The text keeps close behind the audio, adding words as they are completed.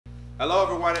Hello,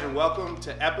 everyone, and welcome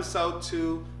to episode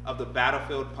 2 of the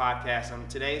Battlefield podcast. On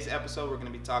today's episode, we're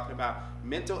going to be talking about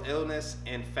mental illness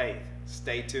and faith.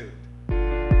 Stay tuned.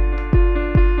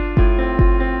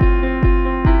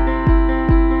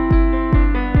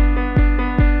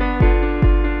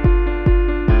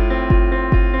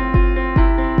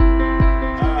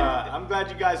 I'm glad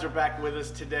you guys are back with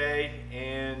us today,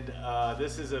 and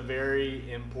this is a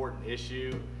very important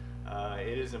issue.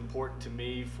 It is important to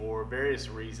me for various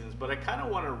reasons, but I kind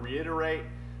of want to reiterate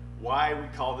why we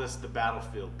call this the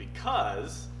battlefield,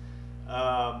 because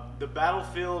the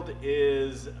battlefield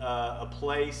is a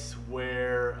place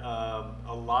where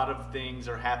a lot of things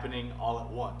are happening all at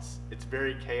once. It's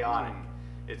very chaotic.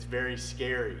 It's very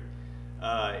scary.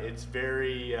 It's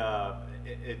very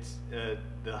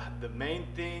the main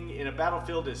thing in a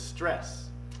battlefield is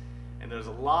stress, and there's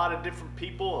a lot of different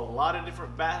people, a lot of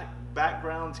different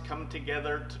backgrounds come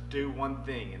together to do one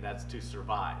thing, and that's to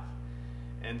survive.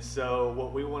 And so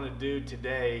what we want to do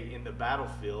today in the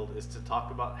battlefield is to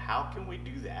talk about how can we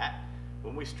do that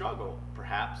when we struggle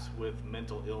perhaps with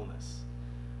mental illness.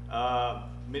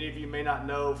 Many of you may not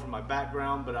know from my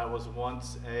background, but I was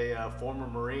once a former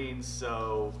Marine,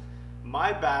 so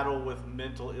my battle with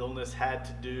mental illness had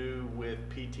to do with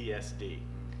PTSD.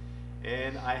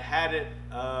 And I had it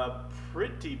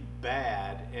pretty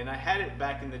bad, and I had it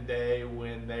back in the day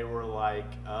when they were like,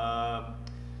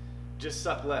 just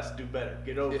suck less, do better,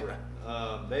 get over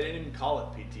it. They didn't even call it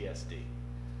PTSD.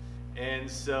 And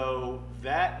so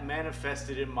that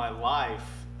manifested in my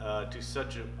life to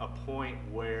such a point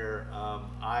where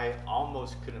I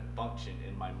almost couldn't function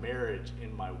in my marriage,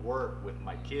 in my work, with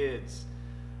my kids,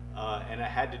 and I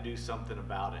had to do something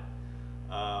about it.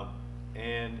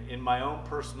 And in my own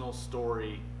personal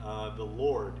story, the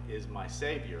Lord is my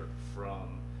Savior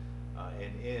from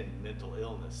and in mental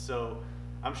illness. So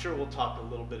I'm sure we'll talk a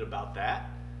little bit about that,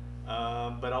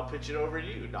 but I'll pitch it over to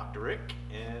you, Dr. Rick,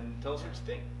 and tell us what you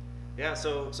think. Yeah,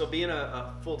 so being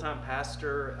a full-time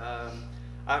pastor,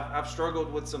 I've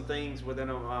struggled with some things within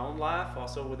my own life,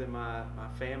 also within my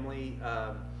family,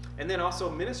 and then also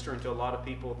ministering to a lot of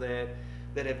people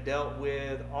that have dealt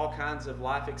with all kinds of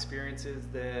life experiences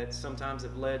that sometimes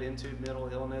have led into mental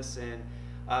illness. And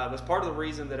it was part of the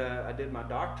reason that I did my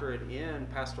doctorate in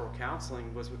pastoral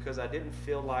counseling, was because I didn't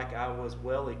feel like I was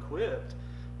well equipped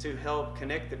to help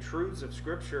connect the truths of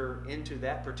Scripture into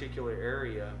that particular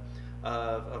area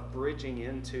of bridging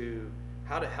into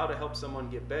how to help someone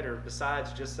get better,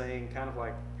 besides just saying kind of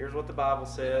like, here's what the Bible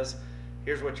says,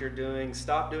 here's what you're doing,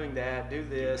 stop doing that, do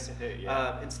this.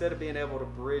 Instead of being able to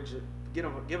bridge it, give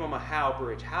them a how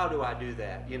bridge. How do I do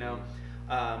that?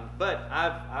 But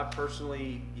I've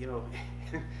personally,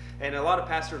 and a lot of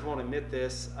pastors won't admit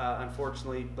this,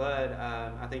 unfortunately, but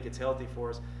I think it's healthy for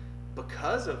us.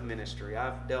 Because of ministry,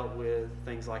 I've dealt with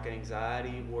things like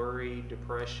anxiety, worry,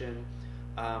 depression.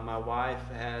 My wife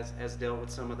has dealt with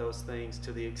some of those things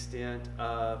to the extent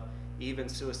of even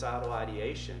suicidal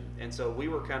ideation. And so we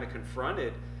were kind of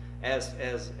confronted as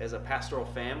a pastoral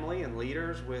family and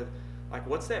leaders with, like,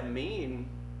 what's that mean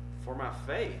for my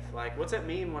faith? Like, what's that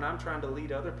mean when I'm trying to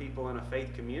lead other people in a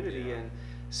faith community and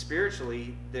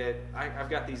spiritually, that I've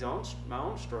got my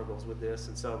own struggles with this.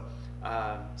 And so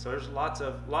there's lots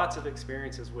of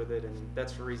experiences with it, and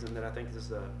that's the reason that I think this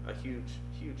is a huge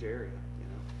area.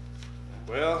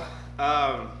 Well,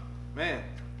 man,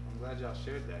 I'm glad y'all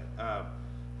shared that.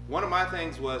 One of my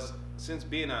things was, since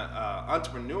being an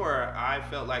entrepreneur, I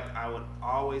felt like I would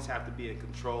always have to be in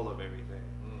control of everything.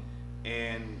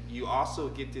 And you also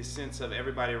get this sense of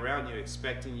everybody around you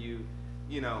expecting you,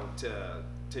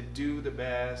 to do the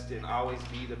best and always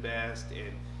be the best,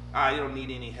 and you don't need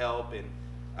any help. And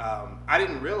I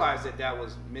didn't realize that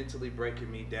was mentally breaking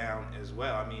me down as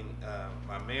well. I mean,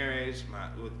 my marriage,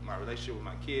 my relationship with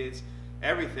my kids,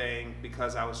 everything,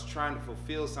 because I was trying to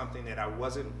fulfill something that I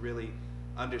wasn't really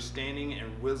understanding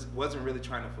and wasn't really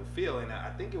trying to fulfill. And I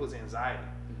think it was anxiety,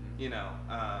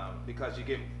 because you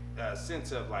get a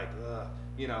sense of like,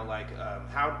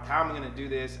 how am I going to do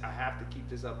this? I have to keep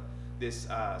this up, this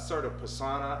sort of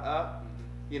persona up,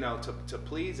 to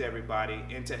please everybody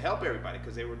and to help everybody,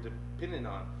 because they were dependent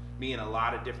on me in a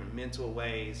lot of different mental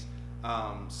ways.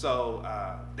 So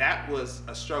that was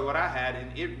a struggle that I had,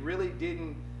 and it really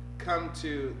didn't come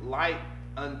to light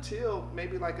until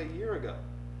maybe like a year ago.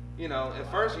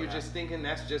 At first you're just thinking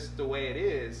that's just the way it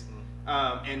is,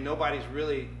 and nobody's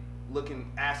really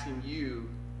asking you,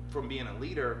 from being a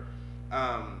leader,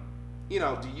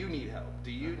 do you need help?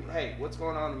 Hey, what's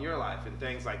going on in your life, and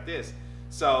things like this.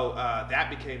 So that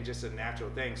became just a natural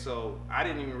thing. So I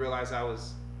didn't even realize I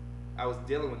was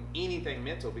dealing with anything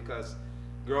mental, because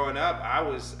growing up I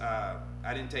was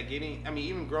I didn't take any. I mean,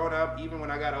 even growing up, even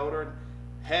when I got older,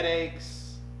 headaches.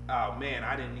 Oh man,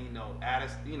 I didn't need no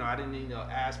I didn't need no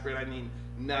aspirin. I need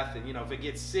nothing. You know, if it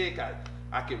gets sick,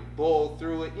 I could bowl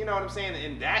through it. You know what I'm saying?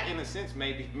 And that, in a sense,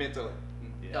 may be mental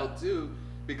health too,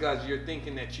 because you're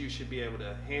thinking that you should be able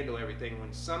to handle everything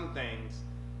when some things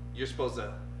you're supposed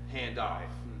to hand off.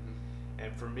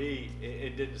 And for me,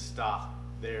 it didn't stop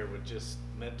there with just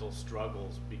mental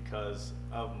struggles. Because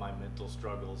of my mental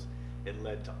struggles, it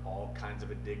led to all kinds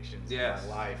of addictions in my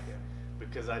life.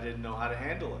 Because I didn't know how to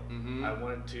handle it. I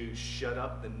wanted to shut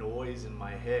up the noise in my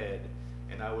head,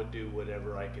 and I would do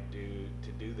whatever I could do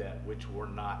to do that, which were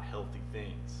not healthy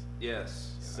things.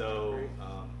 Yes. So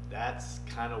that's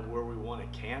kind of where we want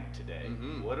to camp today.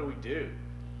 What do we do?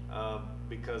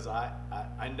 Because I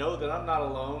know that I'm not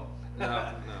alone.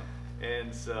 No.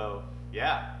 And so,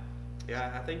 yeah.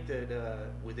 Yeah, I think that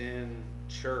within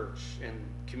church and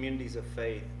communities of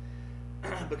faith,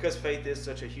 because faith is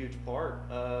such a huge part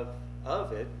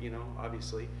of it, you know,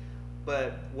 obviously,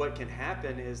 but what can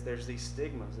happen is there's these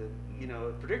stigmas that, you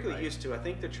know, particularly used to. I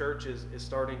think the church is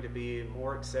starting to be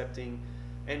more accepting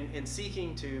and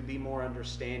seeking to be more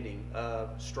understanding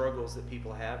of struggles that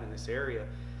people have in this area.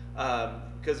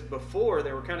 Because before,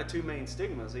 there were kind of two main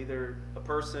stigmas. Either a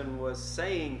person was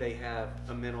saying they have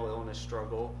a mental illness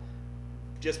struggle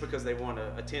just because they want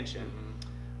attention,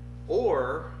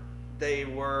 or they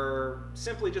were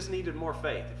simply just needed more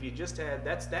faith. If you just had,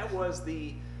 that was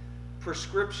the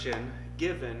prescription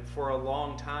given for a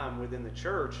long time within the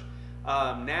church.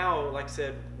 Now, like I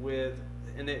said,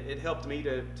 and it helped me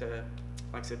to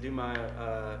like I said, do my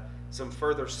some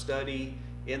further study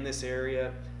in this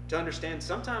area to understand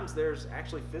sometimes there's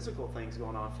actually physical things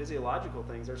going on, physiological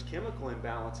things. There's chemical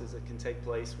imbalances that can take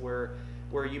place where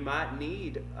you might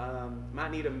need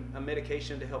a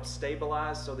medication to help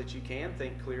stabilize so that you can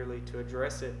think clearly to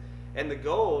address it. And the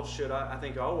goal should, I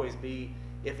think, always be,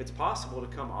 if it's possible, to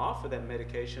come off of that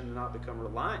medication and not become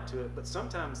reliant to it. But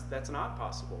sometimes that's not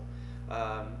possible.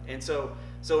 And so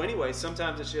anyway,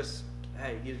 sometimes it's just,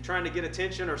 hey, you're trying to get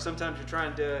attention, or sometimes you're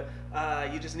trying to,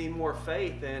 you just need more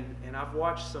faith. And I've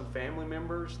watched some family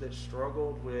members that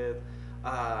struggled with,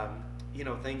 you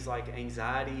know, things like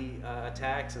anxiety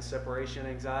attacks and separation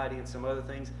anxiety and some other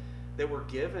things that were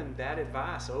given that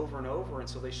advice over and over. And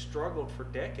so they struggled for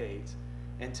decades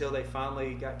until they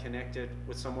finally got connected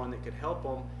with someone that could help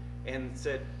them and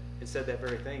said that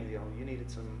very thing. You know, you needed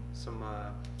some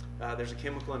there's a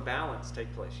chemical imbalance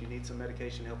take place. You need some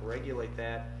medication to help regulate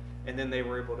that. And then they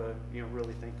were able to, you know,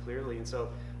 really think clearly. And so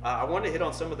I wanted to hit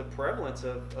on some of the prevalence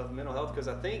of mental health, because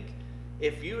I think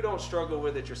if you don't struggle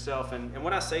with it yourself, and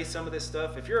when I say some of this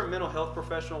stuff, if you're a mental health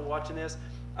professional watching this,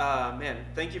 man,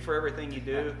 thank you for everything you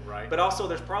do. Right. But also,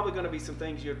 there's probably going to be some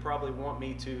things you'd probably want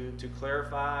me to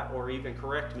clarify or even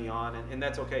correct me on, and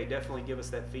that's okay. Definitely give us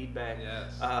that feedback,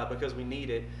 because we need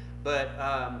it. But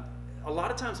a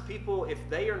lot of times people, if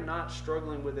they are not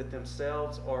struggling with it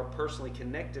themselves or personally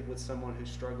connected with someone who's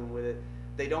struggling with it,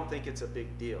 they don't think it's a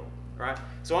big deal, right?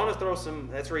 So I'm going to throw some,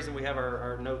 that's the reason we have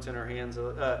our notes in our hands,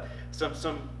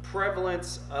 some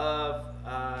prevalence of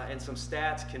and some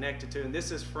stats connected to, and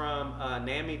this is from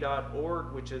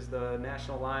NAMI.org, which is the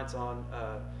National Alliance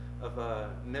of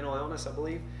Mental Illness, I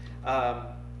believe.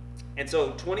 And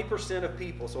so 20% of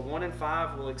people, so 1 in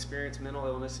 5 will experience mental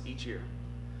illness each year.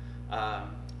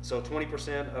 So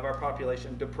 20% of our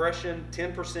population. Depression,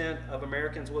 10% of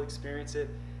Americans will experience it,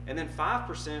 and then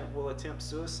 5% will attempt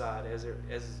suicide as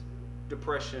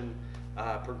depression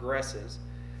progresses.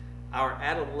 Our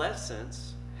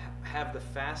adolescents have the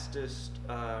fastest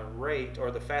rate, or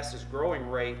the fastest growing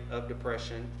rate of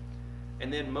depression,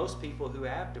 and then most people who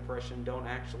have depression don't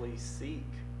actually seek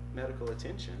medical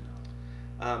attention.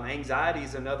 Anxiety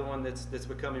is another one that's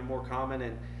becoming more common,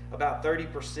 and about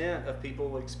 30% of people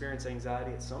will experience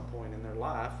anxiety at some point in their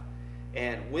life.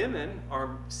 And women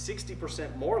are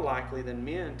 60% more likely than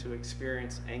men to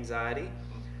experience anxiety.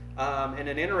 And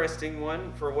an interesting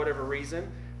one, for whatever reason,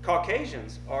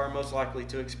 Caucasians are most likely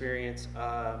to experience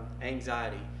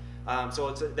anxiety.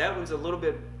 So that one's a little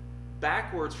bit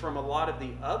backwards from a lot of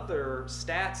the other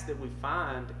stats that we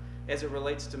find as it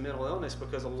relates to mental illness,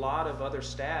 because a lot of other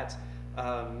stats,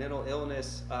 mental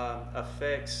illness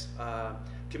affects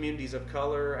communities of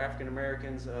color, African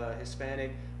Americans,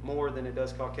 Hispanic, more than it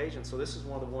does Caucasian. So this is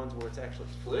one of the ones where it's actually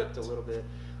flipped a little bit,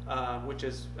 which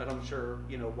is, I'm sure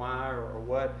you know why or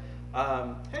what.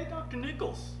 Hey, Dr.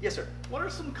 Nichols. Yes, sir. What are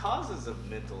some causes of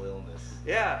mental illness?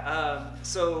 Yeah,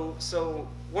 so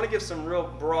want to give some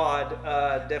real broad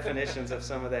definitions of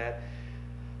some of that.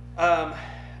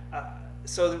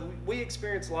 so we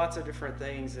experience lots of different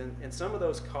things, and some of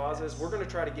those causes, we're going to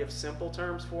try to give simple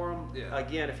terms for them. Yeah.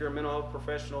 Again, if you're a mental health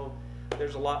professional,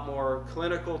 there's a lot more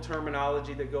clinical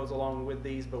terminology that goes along with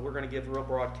these, but we're going to give real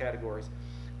broad categories.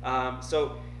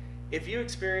 So if you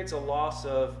experience a loss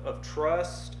of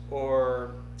trust,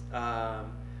 or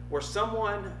where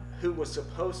someone who was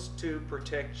supposed to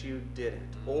protect you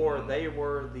didn't, or they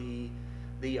were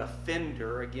the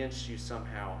offender against you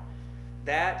somehow,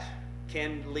 that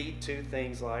can lead to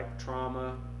things like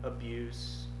trauma,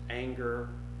 abuse, anger,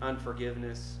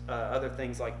 unforgiveness, other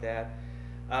things like that.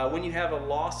 When you have a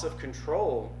loss of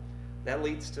control, that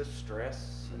leads to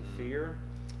stress and fear.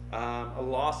 A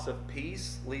loss of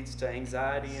peace leads to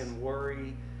anxiety and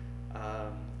worry,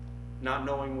 not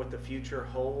knowing what the future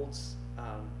holds.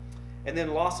 And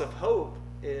then loss of hope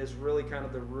is really kind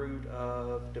of the root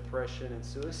of depression and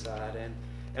suicide.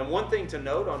 And one thing to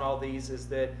note on all these is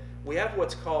that we have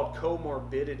what's called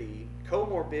comorbidity.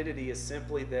 Comorbidity is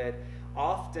simply that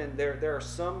often there are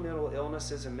some mental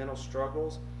illnesses and mental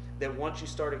struggles that once you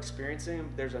start experiencing them,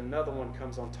 there's another one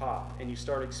comes on top, and you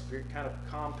start kind of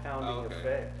compounding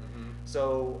effect.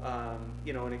 So,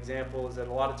 an example is that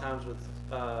a lot of times with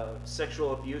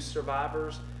sexual abuse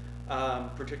survivors,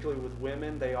 particularly with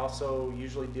women, they also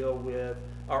usually deal with,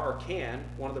 or can,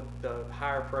 one of the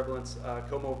higher prevalence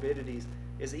comorbidities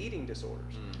is eating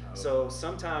disorders. So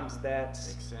sometimes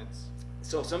that's... Makes sense.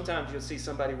 So sometimes you'll see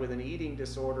somebody with an eating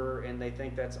disorder and they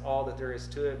think that's all that there is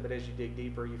to it, but as you dig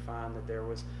deeper, you find that there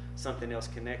was something else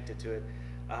connected to it.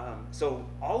 So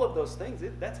all of those things,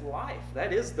 that's life.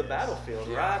 That is the battlefield,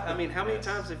 right? I mean, how many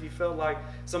times have you felt like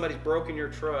somebody's broken your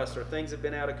trust, or things have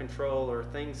been out of control, or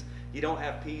things you don't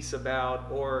have peace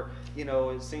about, or,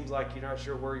 it seems like you're not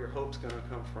sure where your hope's going to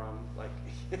come from,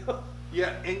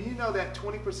 Yeah, and that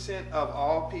 20% of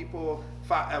all people,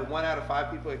 1 out of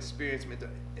 5 people experience mental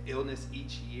illness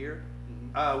each year.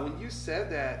 When you said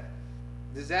that,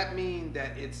 does that mean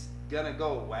that it's gonna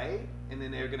go away, and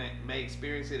then they're may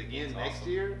experience it again next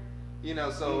year?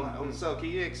 So can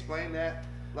you explain that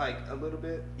a little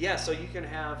bit? Yeah, so you can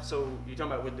have, so you're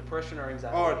talking about with depression or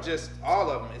anxiety? Or just all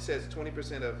of them. It says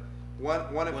 20% of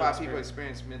one in 5 people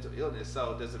experience mental illness.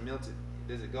 So does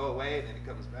it go away and then it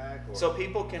comes back? Or? So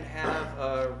people can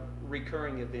have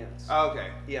recurring events. Oh, okay.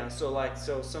 Yeah,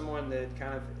 so someone that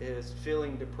kind of is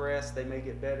feeling depressed, they may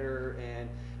get better, and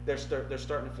they're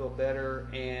starting to feel better,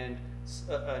 and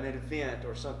an event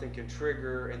or something can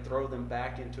trigger and throw them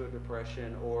back into a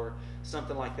depression or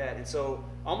something like that. And so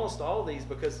almost all of these,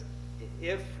 because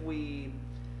if we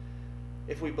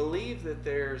believe that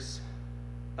there's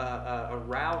a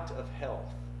route of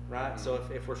health, right? So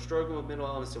if we're struggling with mental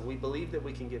illness and we believe that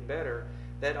we can get better,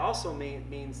 that also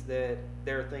means that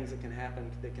there are things that can happen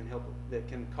that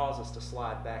can cause us to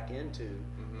slide back into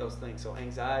those things. So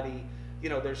anxiety,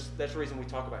 that's the reason we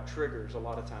talk about triggers a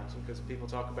lot of times, because people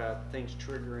talk about things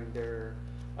triggering their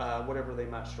whatever they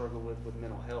might struggle with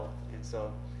mental health. And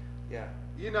so, yeah.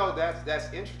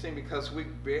 That's interesting, because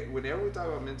whenever we talk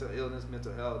about mental illness,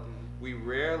 mental health, we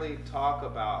rarely talk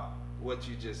about what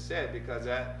you just said, because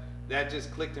that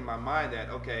just clicked in my mind that,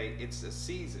 okay, it's a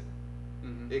season.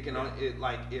 It can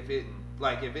if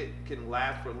it can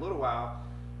last for a little while,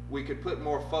 we could put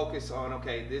more focus on,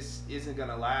 okay, this isn't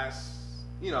gonna last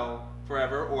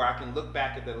forever, or I can look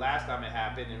back at the last time it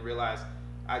happened and realize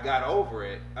I got over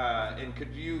it. And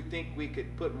could you think we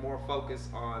could put more focus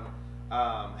on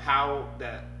how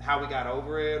we got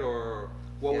over it, or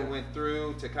what we went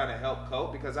through to kind of help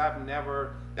cope? Because that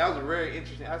was a very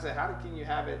interesting. I said, how can you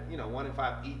have it 1 in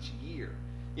 5 each year?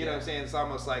 You know what I'm saying? It's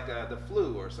almost like the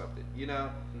flu or something,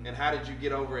 And how did you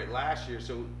get over it last year?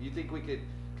 So you think we could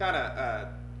kind of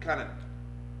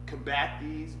combat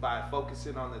these by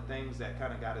focusing on the things that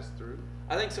kind of got us through?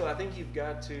 I think so. I think you've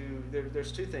got to,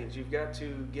 there's 2 things. You've got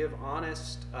to give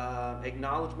honest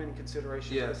acknowledgement and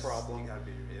consideration of the problem.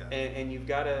 And you've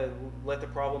got to let the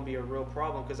problem be a real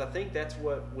problem, because I think that's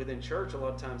what, within church, a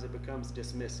lot of times it becomes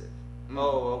dismissive.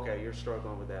 Oh, okay, you're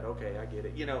struggling with that. Okay, I get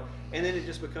it. And then it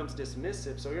just becomes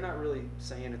dismissive. So you're not really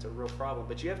saying it's a real problem,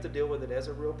 but you have to deal with it as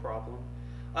a real problem.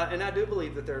 And I do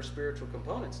believe that there are spiritual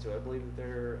components to it. I believe that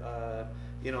there,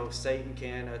 Satan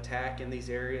can attack in these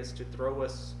areas to throw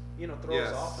us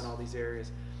off in all these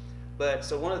areas. But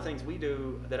so one of the things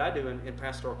that I do in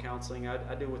pastoral counseling,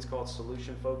 I do what's called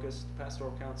solution-focused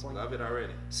pastoral counseling. Love it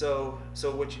already. So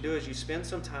what you do is you spend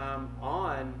some time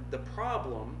on the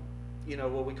problem,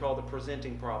 what we call the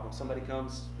presenting problem. Somebody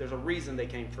comes, there's a reason they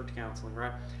came for counseling,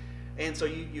 right? And so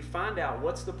you find out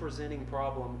what's the presenting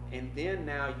problem, and then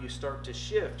now you start to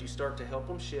shift. You start to help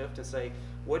them shift and say,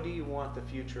 what do you want the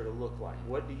future to look like?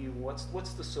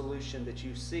 What's the solution that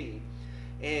you see?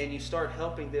 and you start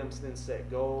helping them then set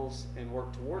goals and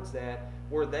work towards that,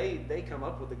 where they come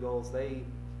up with the goals, they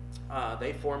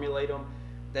formulate them,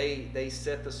 they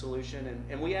set the solution,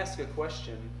 and we ask a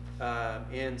question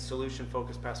in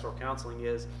solution-focused pastoral counseling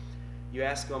is, you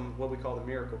ask them what we call the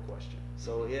miracle question.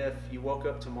 So if you woke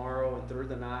up tomorrow and through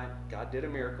the night, God did a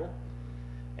miracle,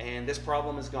 and this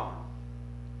problem is gone,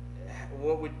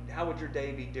 how would your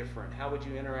day be different? How would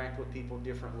you interact with people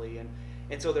differently?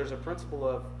 And so there's a principle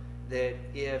of that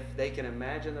if they can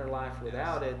imagine their life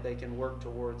without it, they can work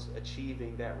towards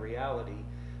achieving that reality.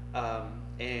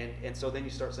 And so then you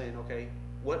start saying, okay,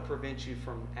 what prevents you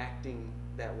from acting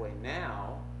that way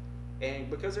now? And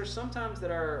because there's sometimes that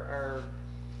our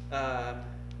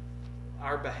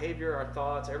behavior, our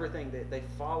thoughts, everything, they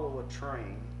follow a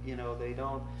train. They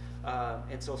don't.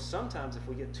 And so sometimes if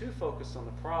we get too focused on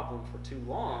the problem for too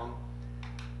long,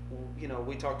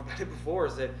 we talked about it before,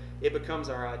 is that it becomes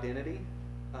our identity,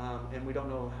 and we don't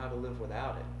know how to live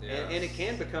without it. Yes. And it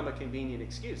can become a convenient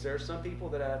excuse. There are some people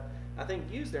that I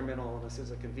think use their mental illness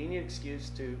as a convenient excuse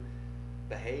to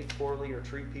behave poorly or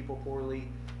treat people poorly.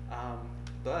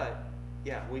 But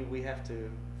yeah, we have to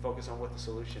focus on what the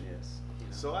solution is.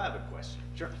 So I have a question.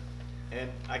 Sure. And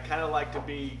I kind of like to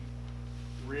be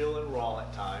real and raw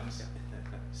at times.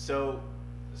 So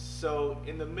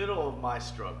in the middle of my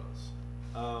struggles,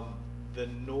 the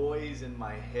noise in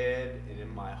my head and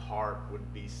in my heart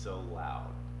would be so loud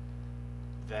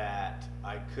that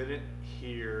I couldn't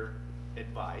hear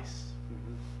advice.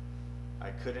 Mm-hmm.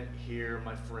 I couldn't hear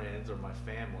my friends or my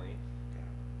family.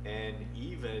 And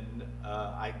even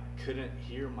I couldn't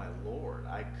hear my Lord.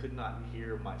 I could not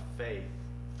hear my faith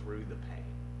through the pain.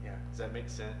 Yeah. Does that make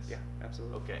sense? Yeah,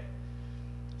 absolutely. Okay.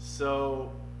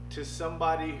 So to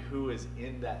somebody who is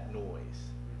in that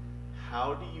noise,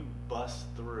 how do you bust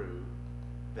through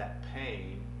that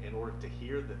pain in order to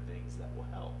hear the things that will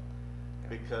help? Yeah.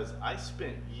 Because I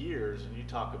spent years, and you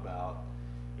talk about,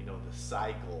 the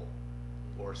cycle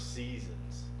or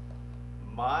seasons.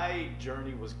 My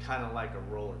journey was kind of like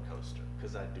a roller coaster,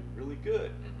 because I'd do really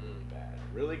good and really bad,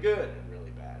 really good and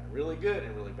really bad, really good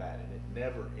and really bad, and it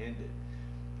never ended.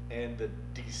 And the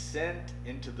descent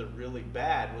into the really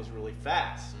bad was really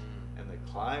fast, and the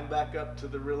climb back up to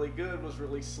the really good was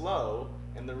really slow,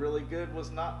 and the really good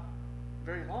was not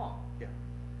very long. Yeah.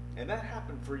 And that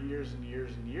happened for years and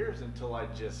years and years until I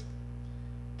just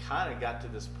kind of got to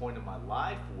this point in my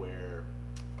life where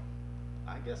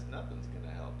I guess nothing's going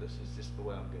to help. This is just the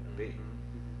way I'm going to be.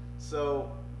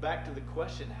 So back to the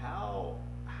question, how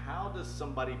does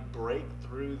somebody break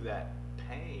through that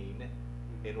pain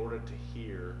in order to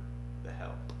hear the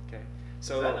help? Okay.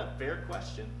 So is that a fair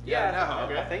question? Yeah,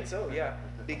 okay. I think so. Yeah,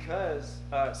 because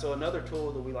so another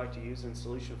tool that we like to use in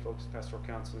solution-focused pastoral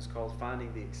counseling is called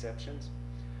finding the exceptions.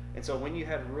 And so when you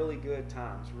had really good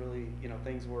times, really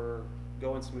things were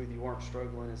going smooth, you weren't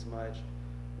struggling as much,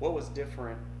 what was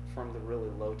different from the really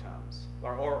low times,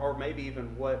 or maybe even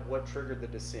what triggered the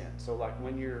descent? So like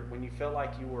when you felt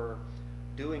like you were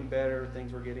doing better,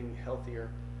 things were getting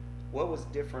healthier, what was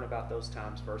different about those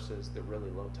times versus the really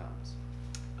low times?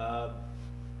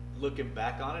 Looking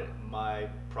back on it, my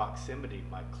proximity,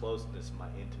 my closeness, my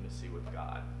intimacy with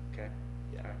God. Okay.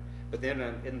 Yeah. Okay. But then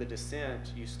in the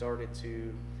descent, you started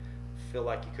to feel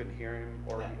like you couldn't hear him,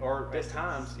 or at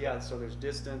times, yeah. So there's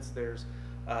distance. There's,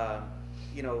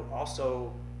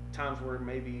 also times where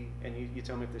maybe, and you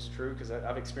tell me if this is true, because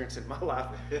I've experienced it in my life,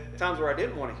 times where I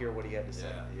didn't want to hear what he had to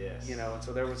say. Yeah. Yes. And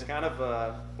so there was kind of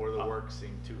a, or the work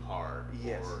seemed too hard.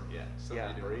 Yes.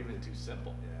 Or even too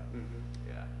simple. Yeah. Mm-hmm.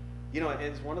 Yeah.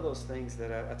 It's one of those things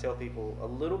that I tell people, a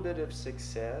little bit of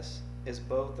success is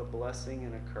both a blessing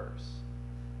and a curse.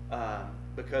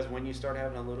 Because when you start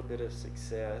having a little bit of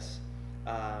success,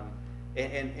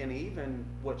 and even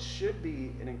what should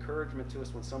be an encouragement to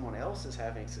us when someone else is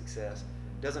having success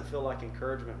doesn't feel like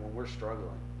encouragement when we're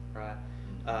struggling, right?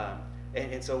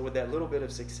 And so with that little bit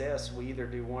of success, we either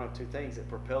do one of two things. It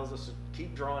propels us to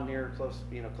keep drawing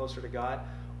closer to God,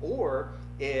 or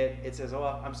it says,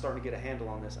 oh, I'm starting to get a handle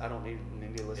on this. I don't need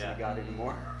to listen to God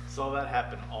anymore. So that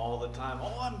happened all the time.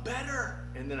 Oh, I'm better.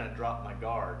 And then I drop my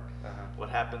guard. Uh-huh. What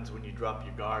happens when you drop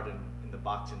your guard in the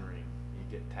boxing ring?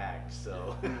 You get tagged.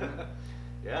 So,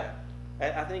 yeah.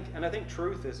 I think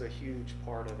truth is a huge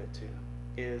part of it too.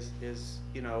 Is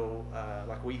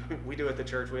like we do at the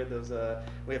church. We have those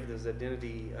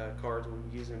identity cards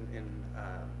we use in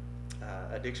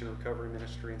addiction recovery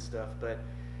ministry and stuff. But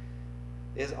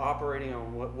is operating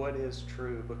on what is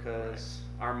true, because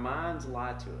our minds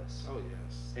lie to us. Oh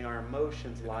yes. And our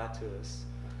emotions lie to us.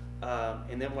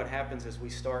 And then what happens is we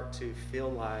start to feel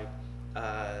like,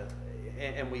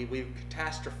 and and we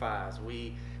catastrophize.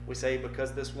 We say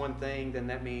because this one thing, then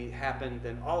that happened,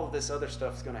 then all of this other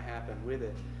stuff's going to happen with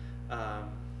it.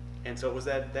 And so was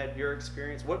that your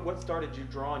experience? What started you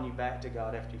drawing you back to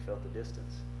God after you felt the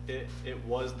distance? It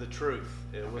was the truth.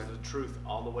 It was the truth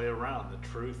all the way around. The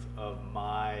truth of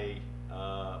my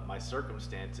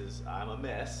circumstances. I'm a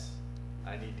mess.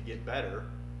 I need to get better.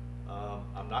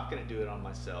 I'm not going to do it on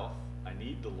myself. I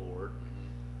need the Lord.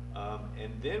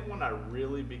 And then when I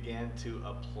really began to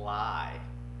apply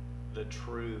the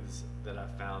truths that I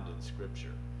found in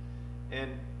Scripture, and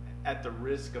at the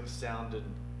risk of sounding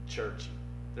churchy,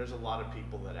 there's a lot of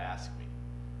people that ask me,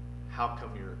 how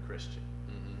come you're a Christian?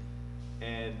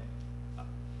 And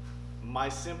my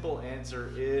simple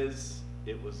answer is,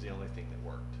 it was the only thing that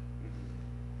worked.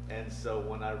 And so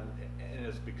and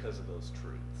it's because of those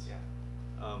truths.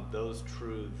 Those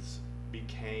truths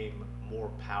became more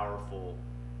powerful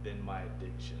than my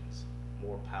addictions,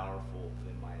 more powerful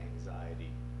than my anxiety,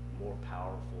 more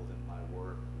powerful than my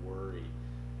worry,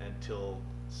 until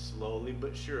slowly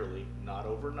but surely, not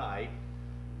overnight,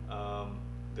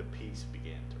 the peace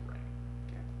began to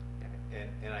reign.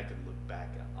 And I could look back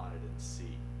on it and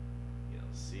see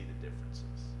the differences.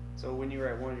 So when you were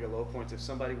at one of your low points, if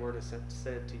somebody were to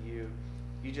said to you,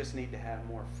 you just need to have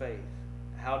more faith,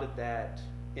 how did that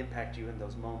impact you in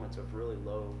those moments of really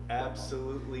low?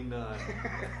 Absolutely none.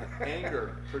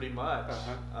 Anger, pretty much.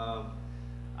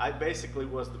 I basically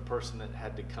was the person that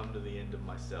had to come to the end of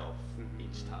myself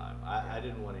each time. I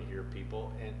didn't want to hear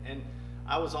people, and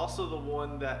I was also the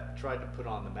one that tried to put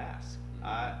on the mask.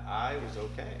 I was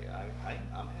okay.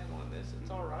 I'm handling this.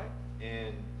 It's all right.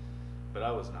 But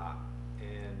I was not.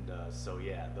 And so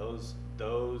yeah, those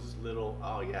little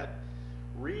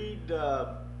read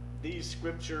these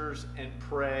scriptures and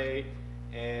pray,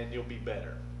 and you'll be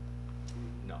better.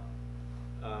 No.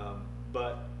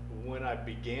 But when I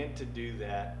began to do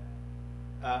that,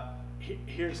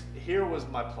 here was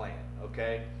my plan.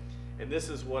 Okay, and this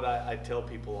is what I tell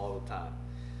people all the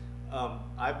time.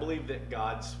 I believe that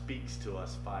God speaks to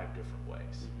us 5 different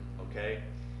ways. Okay,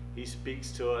 He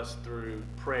speaks to us through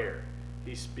prayer.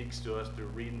 He speaks to us through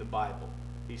reading the Bible.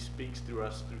 He speaks through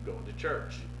us through going to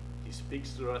church. He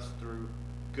speaks to us through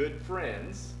good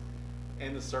friends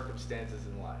and the circumstances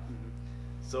in life.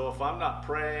 So if I'm not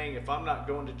praying, if I'm not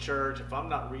going to church, if I'm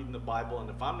not reading the Bible, and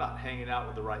if I'm not hanging out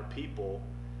with the right people,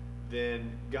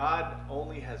 then God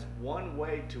only has one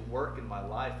way to work in my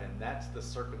life, and that's the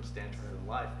circumstances in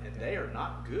life, and they are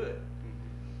not good.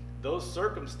 Those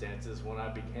circumstances, when I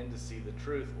began to see the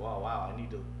truth, wow, I need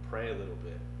to pray a little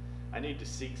bit. I need to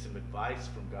seek some advice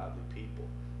from godly people.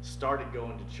 Started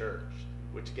going to church,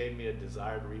 which gave me a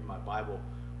desire to read my Bible.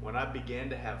 When I began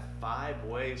to have 5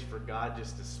 ways for God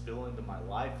just to spill into my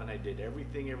life, and I did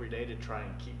everything every day to try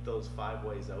and keep those 5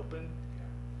 ways open,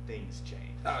 things changed.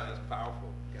 Oh, that's powerful.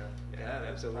 Yeah, that's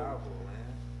absolutely powerful, man.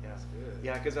 Yeah, that's good.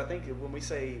 Yeah, because I think when we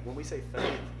say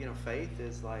faith, faith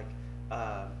is like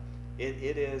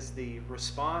it is the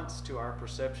response to our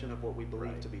perception of what we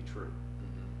believe to be true.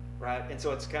 Right, and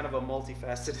so it's kind of a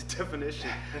multifaceted definition,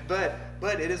 but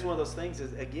it is one of those things.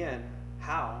 Is again,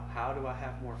 how do I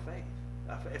have more faith?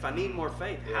 If I need more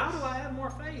faith, how do I have more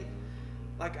faith?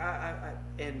 Like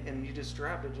and you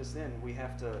described it just then. We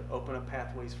have to open up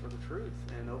pathways for the truth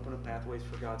and open up pathways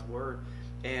for God's word,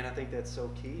 and I think that's so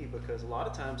key, because a lot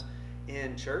of times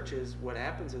in churches, what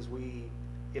happens is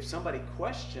if somebody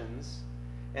questions,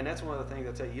 and that's one of the things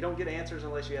I tell you, you don't get answers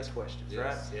unless you ask questions,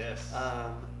 right? Yes.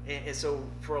 And so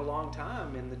for a long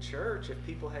time in the church, if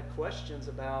people had questions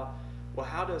about, well,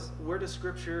 where does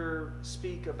Scripture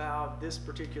speak about this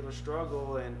particular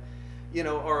struggle, and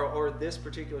or this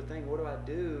particular thing, what do I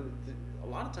do? A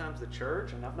lot of times the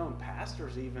church, and I've known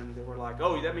pastors even, that were like,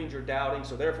 oh, that means you're doubting,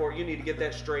 so therefore you need to get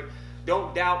that straight.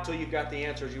 Don't doubt till you've got the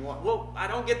answers you want. Well, I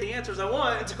don't get the answers I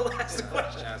want until I ask the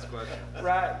question. Ask questions.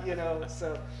 Right,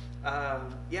 so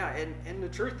and the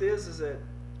truth is that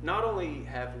not only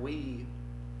have we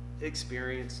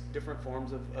experienced different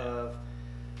forms of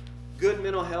good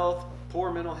mental health,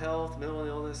 poor mental health, mental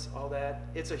illness, all that,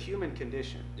 it's a human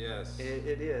condition. Yes.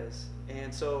 It is.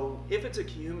 And so if it's a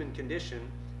human condition,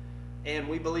 and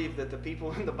we believe that the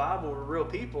people in the Bible were real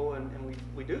people, and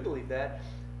we do believe that,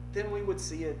 then we would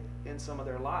see it in some of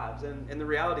their lives. And the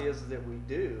reality is that we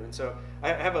do. And so I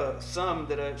have a sum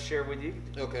that I share with you.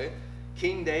 Okay.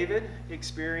 King David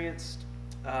experienced,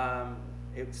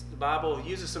 the Bible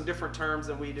uses some different terms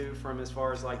than we do from as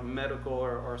far as like medical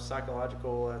or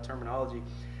psychological terminology,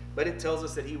 but it tells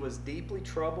us that he was deeply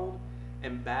troubled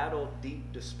and battled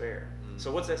deep despair.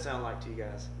 So what's that sound like to you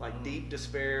guys? Like deep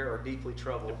despair or deeply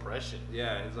troubled? Depression.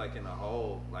 Yeah, he's like in a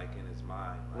hole, like in his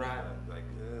mind. Like, right.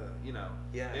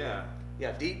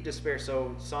 Yeah, deep despair.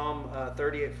 So Psalm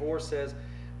 38:4 says,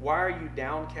 "Why are you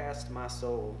downcast, my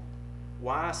soul?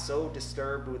 Why so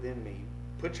disturbed within me?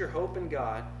 Put your hope in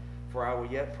God, for I will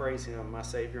yet praise him, my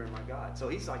Savior and my God." So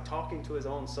he's like talking to his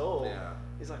own soul. Yeah.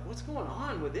 He's like, what's going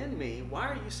on within me? Why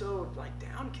are you so like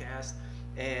downcast?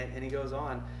 And he goes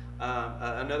on.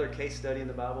 Another case study in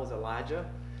the Bible is Elijah.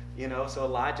 You know, so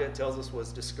Elijah, it tells us,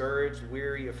 was discouraged,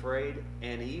 weary, afraid,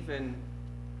 and even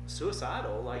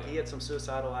suicidal. Like he had some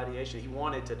suicidal ideation. He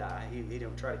wanted to die. He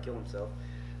didn't try to kill himself.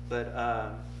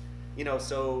 But, you know,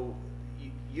 so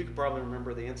you could probably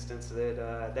remember the instance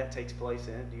that that takes place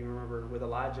in. Do you remember with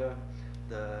Elijah?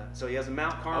 So he has a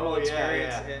Mount Carmel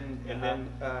experience, and then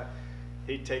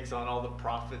he takes on all the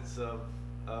prophets of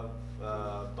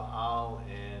Baal,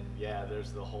 and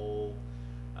there's the whole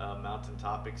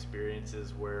mountaintop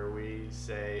experiences where we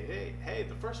say, hey,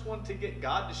 the first one to get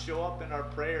God to show up in our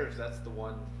prayers, that's the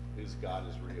one whose God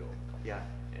is real. Yeah.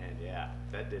 And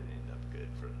that didn't end up good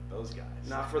for those guys.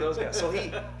 Not for those guys. So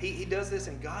he does this,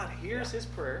 and God hears his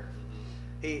prayer.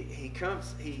 He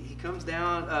comes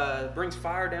down, brings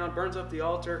fire down, burns up the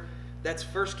altar. That's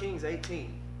 1 Kings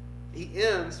 18. He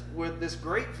ends with this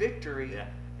great victory. Yeah.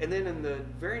 And then in the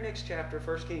very next chapter,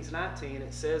 1 Kings 19,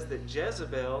 it says that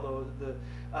Jezebel,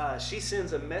 she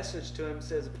sends a message to him,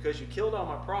 says, because you killed all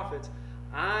my prophets,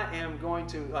 I am going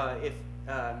to,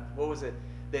 what was it?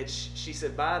 That she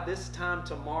said, by this time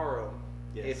tomorrow,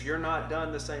 if you're not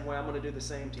done the same way, I'm going to do the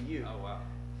same to you. Oh, wow.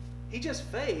 He just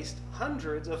faced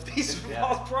hundreds of these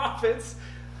false prophets.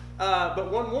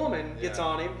 But one woman gets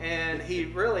on him, and he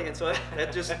really, and so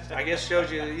that just, I guess,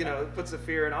 shows you, it puts the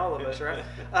fear in all of us, right?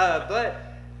 But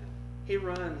he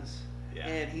runs,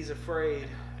 and he's afraid,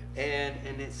 and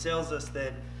it tells us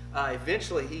that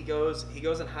eventually he goes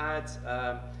and hides.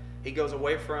 He goes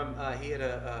away from, he had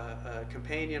a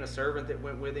companion, a servant that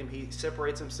went with him. He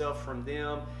separates himself from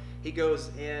them. He goes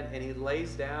in and he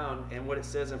lays down, and what it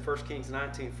says in 1 Kings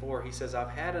 19:4, he says, I've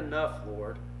had enough,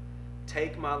 Lord.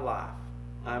 Take my life.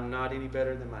 I'm not any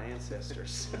better than my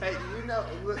ancestors. Hey,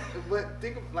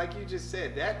 think of, like you just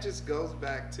said, that just goes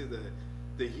back to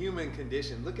the human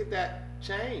condition. Look at that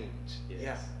change. Yes.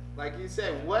 Yeah. Like you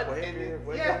said,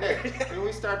 and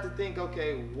we start to think,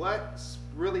 okay, what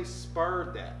really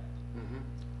spurred that? Mm-hmm.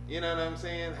 You know what I'm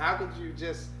saying? How could you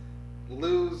just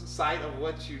lose sight of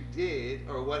what you did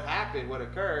or what happened, what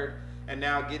occurred, and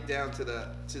now get down to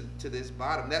this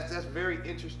bottom? That's very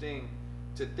interesting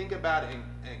to think about and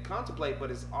contemplate,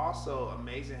 but it's also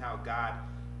amazing how God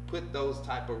put those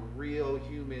type of real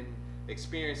human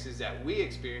experiences that we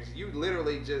experience. You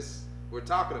literally just were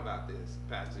talking about this,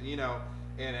 Pastor,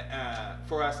 and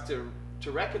for us to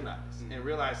recognize and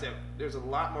realize that there's a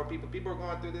lot more people are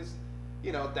going through this,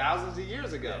 thousands of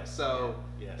years ago. So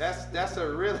that's a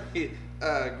really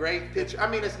great picture. I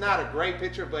mean, it's not a great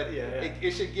picture, but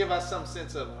it should give us some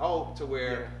sense of hope to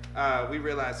where we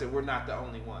realize that we're not the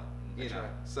only one. Right.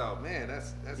 So man,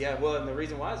 that's well, and the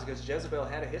reason why is because Jezebel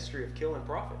had a history of killing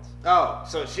prophets. Oh,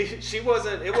 so she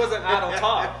wasn't. It wasn't idle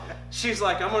talk. She's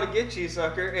like, I'm gonna get you,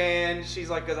 sucker, and she's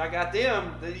like, because I got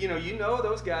them. You know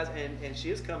those guys, and she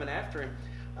is coming after him.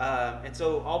 And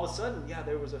so all of a sudden,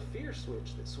 there was a fear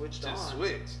switch that switched on.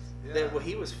 Switched. Yeah. That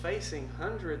he was facing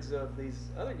hundreds of these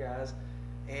other guys.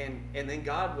 And then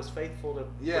God was faithful to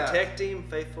protect him,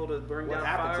 faithful to bring down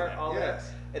fire, all that.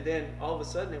 And then all of a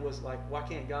sudden it was like, why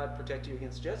can't God protect you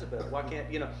against Jezebel? Why can't,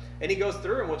 And he goes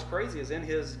through, and what's crazy is in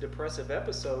his depressive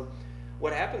episode,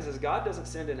 what happens is God doesn't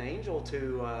send an angel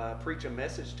to preach a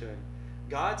message to him.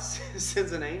 God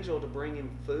sends an angel to bring him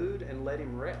food and let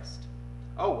him rest.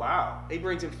 Oh, wow. He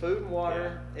brings him food and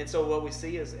water. And so what we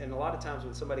see is, and a lot of times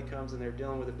when somebody comes and they're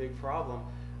dealing with a big problem,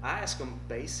 I ask them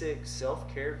basic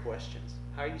self-care questions.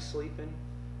 How are you sleeping?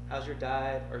 How's your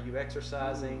diet? Are you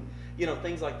exercising?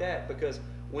 Things like that. Because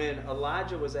when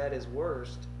Elijah was at his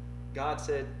worst, God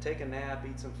said, take a nap,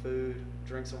 eat some food,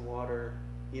 drink some water,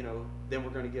 then we're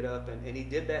going to get up. And he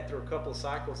did that through a couple of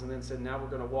cycles, and then said, now we're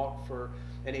going to walk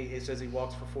and it says he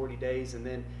walks for 40 days. And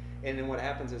then what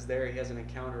happens is he has an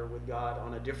encounter with God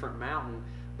on a different mountain.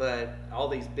 But all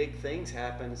these big things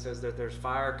happen. It says that there's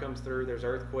fire comes through, there's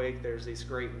earthquake, there's this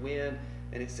great wind.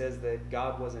 And it says that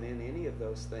God wasn't in any of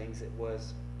those things. It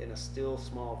was in a still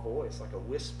small voice, like a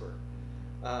whisper.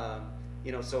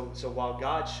 So while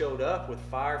God showed up with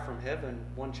fire from heaven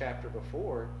one chapter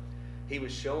before, he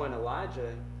was showing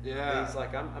Elijah. Yeah. He's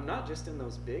like, I'm not just in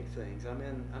those big things. I'm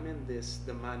in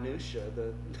the minutia,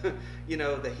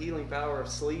 the healing power of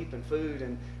sleep and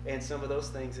food and some of those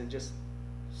things, and just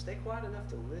stay quiet enough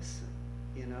to listen.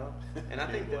 And I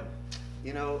think that,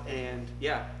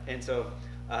 and so.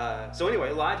 So anyway,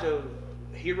 Elijah,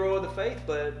 hero of the faith,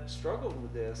 but struggled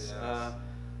with this. Yes.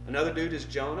 Another dude is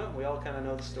Jonah. We all kind of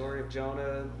know the story of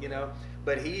Jonah, you know,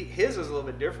 but his was a little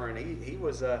bit different. He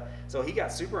was so he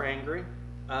got super angry,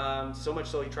 so much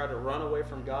so he tried to run away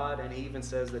from God, and he even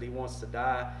says that he wants to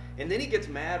die. And then he gets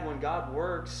mad when God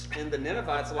works in the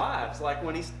Ninevites' lives, like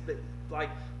when he's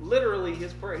like literally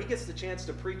his prayer. He gets the chance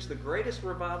to preach the greatest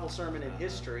revival sermon in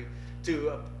history to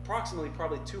approximately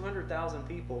probably 200,000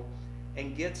 people,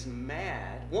 and gets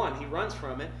mad. One, he runs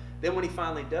from it. Then when he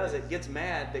finally does it, gets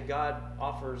mad that God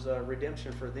offers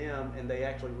redemption for them, and they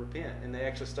actually repent, and they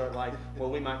actually start like, well,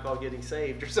 we might call getting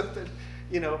saved or something,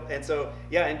 you know. And so,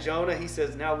 yeah, in Jonah, he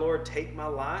says, now, Lord, take my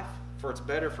life, for it's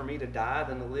better for me to die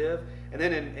than to live. And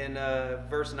then in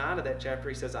verse 9 of that chapter,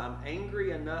 he says, I'm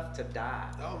angry enough to die.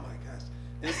 Oh, my gosh.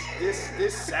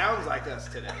 This sounds like us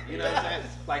today. You know what I'm saying?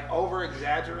 Like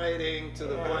over-exaggerating to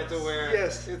the point to where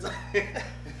yes. It's like,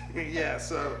 yeah,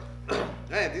 so...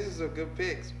 Man, these are some good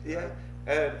picks. Yeah.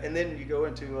 And then you go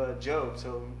into Job.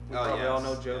 So we probably all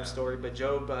know Job's story. But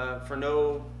Job, for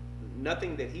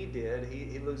nothing that he did,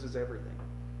 he loses everything.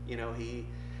 You know, he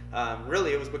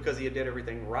really it was because he did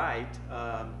everything right.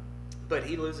 But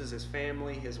he loses his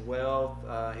family, his wealth,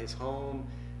 his home,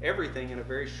 everything in a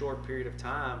very short period of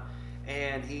time.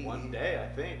 And one day, I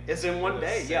think. It's in one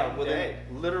day. Yeah, within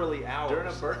literally hours. During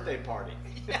a birthday party.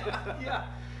 Yeah.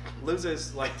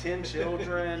 Loses like 10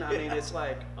 children. I mean, it's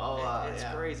like, it's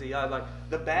crazy. Like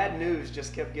the bad news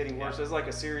just kept getting worse. It was like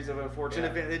a series of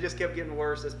unfortunate events. It just kept getting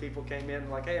worse as people came in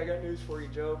like, hey, I got news for you,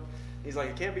 Job. He's like,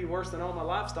 it can't be worse than all my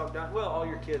livestock dying. Well, all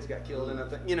your kids got killed in a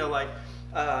thing, you know, like,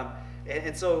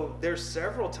 and so there's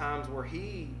several times where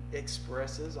he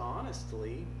expresses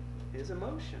honestly his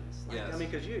emotions. Like, I mean,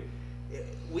 because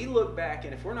we look back,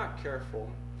 and if we're not careful,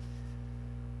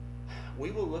 we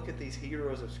will look at these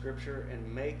heroes of Scripture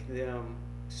and make them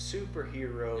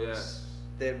superheroes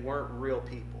that weren't real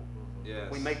people.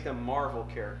 Yes. We make them Marvel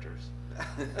characters,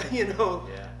 you know,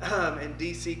 and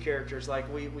DC characters. Like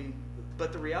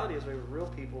but the reality is we were real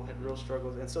people, had real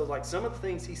struggles. And so like some of the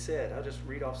things he said, I'll just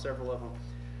read off several of them.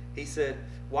 He said,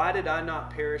 why did I not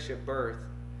perish at birth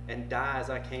and die as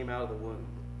I came out of the womb?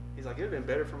 He's like, it would have been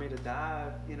better for me to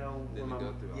die, you know, than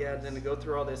to go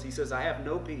through all this. He says, I have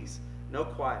no peace, no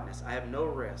quietness. I have no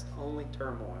rest, only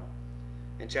turmoil.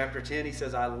 In chapter 10, he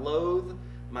says, I loathe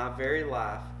my very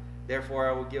life. Therefore,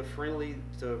 I will give free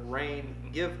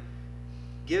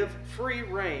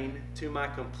rein to my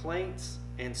complaints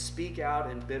and speak out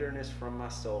in bitterness from my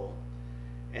soul.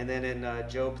 And then in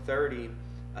Job 30,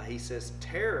 he says,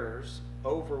 terrors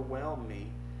overwhelm me.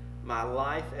 My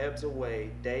life ebbs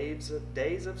away. Days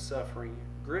of suffering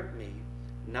grip me.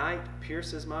 Night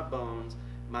pierces my bones.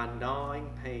 My gnawing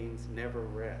pains never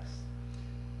rest.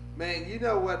 Man, you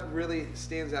know what really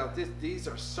stands out? These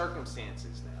are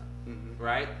circumstances now,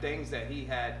 right? Things that he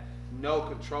had no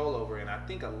control over. And I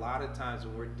think a lot of times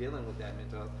when we're dealing with that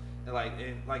mental health, and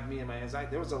like me and my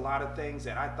anxiety, there was a lot of things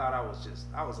that I thought I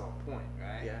was on point,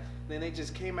 right? Yeah. Then they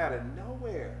just came out of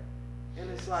nowhere. And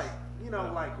it's like, you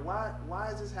know, like why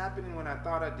is this happening when I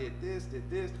thought I did this,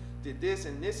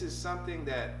 and this is something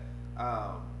that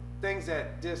things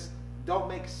that just don't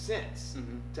make sense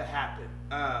to happen.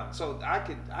 So I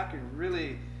could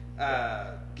really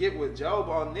get with Job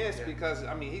on this because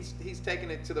I mean he's taking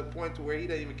it to the point to where he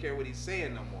doesn't even care what he's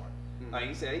saying no more. Like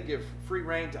he said, he give free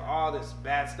reign to all this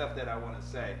bad stuff that I want to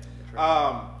say.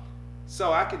 Right.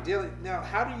 So I can deal now.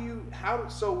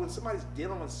 So when somebody's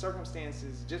dealing with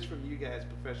circumstances, just from you guys'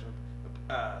 professional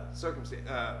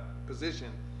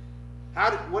position,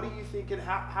 what are you thinking?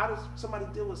 How does somebody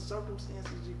deal with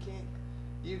circumstances you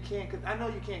can't? I know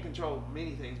you can't control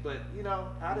many things, but you know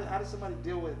how does somebody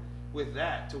deal with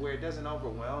that to where it doesn't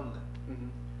overwhelm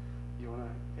them? You want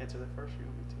to answer that first? Or you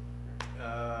want me to?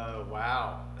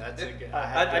 Wow, that's a good.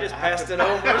 I just passed it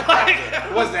over.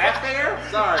 Was that fair?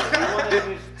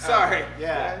 Sorry. Sorry.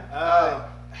 Yeah.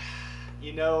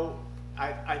 You know,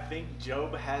 I think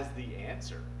Job has the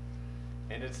answer,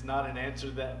 and it's not an answer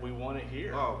that we want to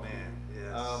hear. Oh man,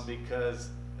 yes. Because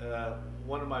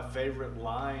one of my favorite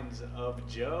lines of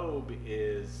Job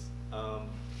is,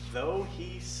 "Though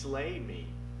he slay me,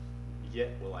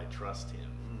 yet will I trust him."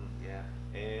 Yeah.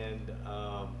 And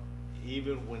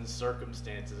even when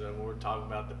circumstances, and we're talking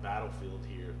about the battlefield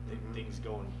here, things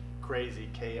going crazy,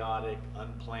 chaotic,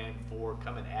 unplanned for,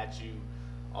 coming at you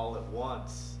all at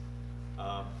once,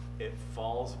 it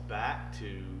falls back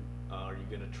to, are you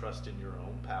going to trust in your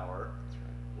own power,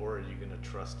 or are you going to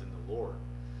trust in the Lord?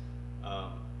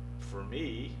 For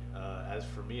me, as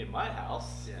for me and my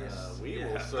house, we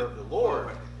will serve the Lord.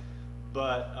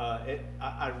 But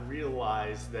I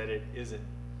realize that it isn't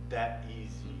that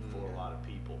easy for a lot of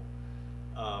people.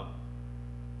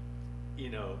 You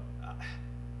know,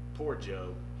 poor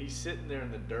Job. He's sitting there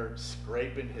in the dirt,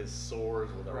 scraping his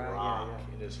sores with a rock,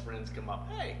 and his friends come up.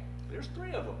 Hey, there's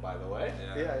 3 of them, by the way.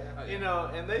 You know,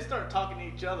 and they start talking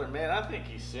to each other. Man, I think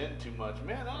he's sinned too much.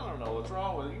 Man, I don't know what's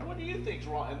wrong with him. What do you think's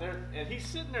wrong? And he's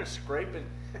sitting there scraping.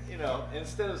 You know,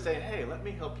 instead of saying, "Hey, let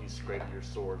me help you scrape your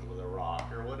sores with a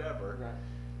rock or whatever,"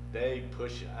 they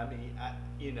push. I mean,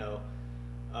 you know.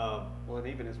 Well, and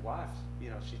even his wife, you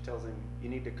know, she tells him, "You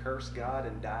need to curse God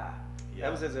and die." Yeah.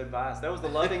 That was his advice. That was the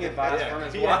loving advice from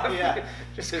his wife. Yeah.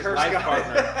 Just His curse life God.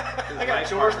 partner. I got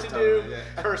chores to do.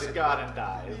 Curse God and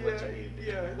die is what you need to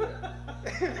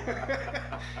do.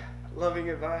 Loving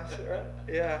advice, right?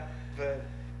 Yeah, but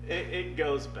it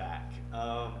goes back.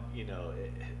 You know,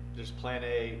 there's plan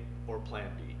A or plan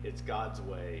B. It's God's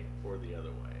way or the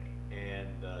other way,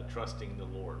 and trusting the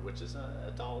Lord, which is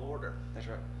a tall order. that's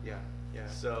right. Yeah.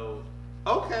 So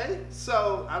Okay,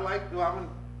 so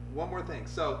one more thing.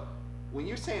 So when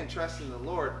you're saying trust in the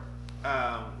Lord,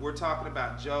 we're talking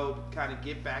about Job. Kind of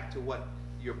get back to what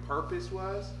your purpose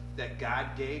was that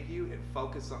God gave you, and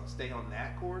stay on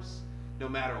that course, no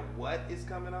matter what is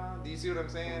coming on. Do you see what I'm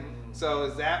saying? Mm-hmm. So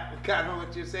is that kind of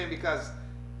what you're saying? Because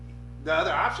the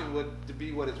other option would to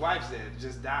be what his wife said,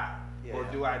 just die. Yeah. Or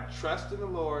do I trust in the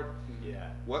Lord? yeah.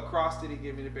 What cross did He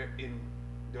give me to bear? And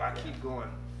do I keep going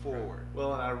forward?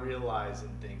 Well, and I realize in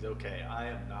things. Okay, I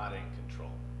am not in control.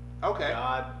 Okay.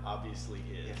 God obviously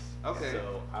is. Yes. Okay.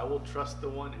 So I will trust the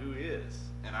one who is.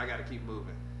 And I got to keep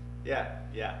moving. Yeah.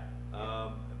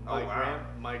 Wow.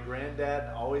 My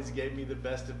granddad always gave me the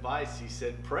best advice. He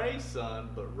said, "Pray, son,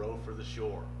 but row for the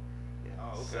shore." Yeah.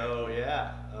 Oh, okay. So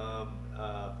yeah,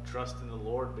 trust in the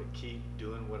Lord, but keep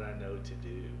doing what I know to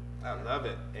do. I love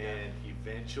it. And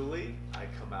eventually, I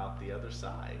come out the other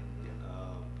side.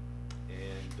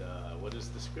 What is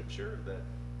the scripture? That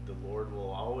the Lord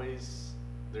will always.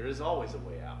 There is always a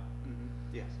way out.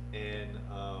 Mm-hmm. Yes. And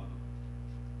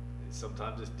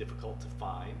sometimes it's difficult to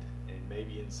find, and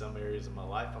maybe in some areas of my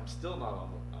life I'm still not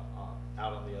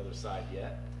out on the other side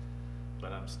yet,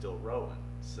 but I'm still rowing.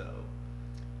 So,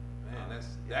 Man,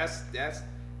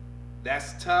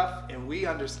 that's tough, and we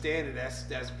understand it.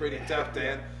 That's pretty tough,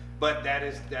 Dan. But that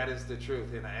is the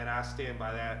truth, and I stand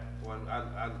by that one.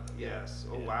 Yes.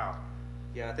 Oh wow.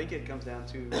 Yeah, I think it comes down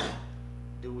to,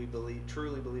 do we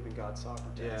truly believe in God's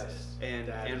sovereignty? Yes. And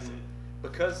is it.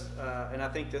 because, and I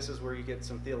think this is where you get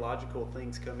some theological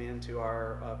things come into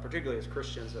our, particularly as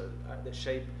Christians, that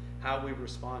shape how we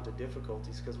respond to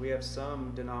difficulties. Because we have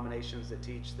some denominations that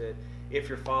teach that if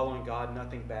you're following God,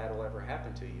 nothing bad will ever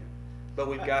happen to you. But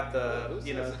we've got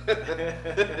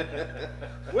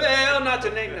well, not to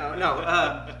name,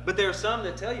 but there are some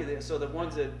that tell you this. So the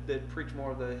ones that preach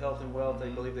more of the health and wealth, they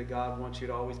believe that God wants you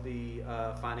to always be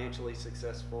financially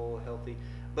successful, healthy.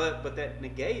 But that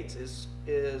negates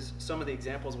is some of the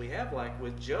examples we have, like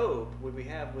with Job, what we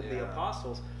have with the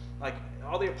apostles. Like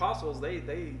all the apostles, they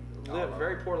lived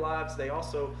very poor lives. They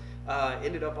also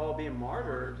ended up all being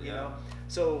martyred. You know,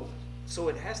 so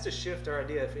it has to shift our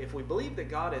idea. If we believe that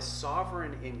God is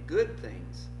sovereign in good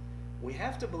things, we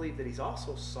have to believe that He's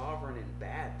also sovereign in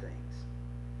bad things.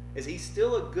 Is He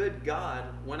still a good God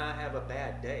when I have a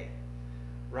bad day?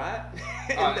 Right?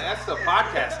 That's the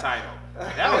podcast title.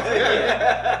 That was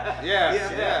good.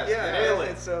 Yes.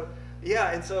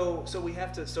 And so we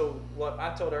have to. So what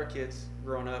I told our kids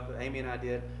growing up, Amy and I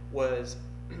did, was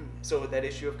so that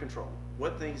issue of control.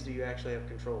 What things do you actually have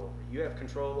control over? You have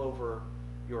control over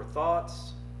your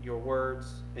thoughts, your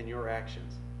words, and your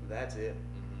actions. That's it.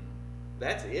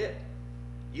 That's it.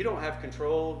 You don't have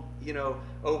control,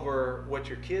 over what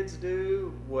your kids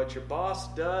do, what your boss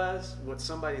does, what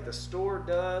somebody at the store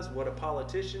does, what a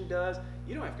politician does.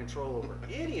 You don't have control over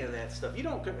any of that stuff. You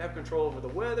don't have control over the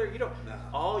weather. No.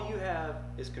 All you have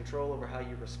is control over how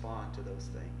you respond to those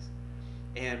things.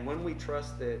 And when we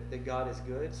trust that God is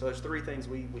good, so there's 3 things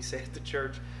we say at the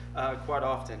church quite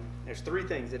often. There's 3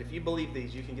 things that if you believe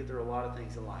these, you can get through a lot of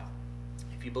things in life.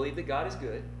 If you believe that God is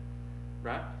good,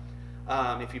 right?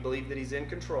 If you believe that He's in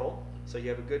control, so you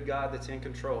have a good God that's in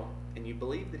control, and you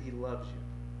believe that He loves you.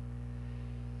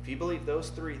 If you believe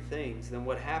those 3 things, then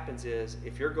what happens is,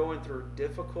 if you're going through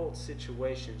difficult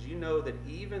situations, you know that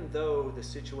even though the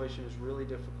situation is really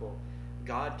difficult,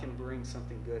 God can bring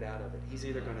something good out of it. He's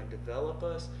either going to develop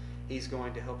us, He's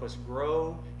going to help us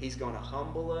grow, He's going to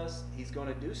humble us, He's going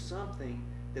to do something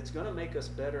that's going to make us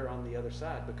better on the other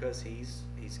side, because He's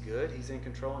good, He's in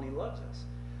control, and He loves us.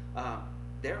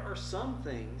 There are some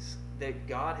things that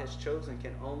God has chosen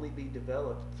can only be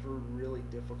developed through really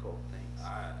difficult things.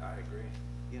 I agree.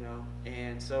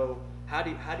 And so how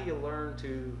do you learn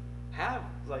to have,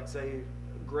 like, say,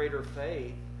 greater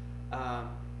faith?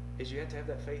 Is you have to have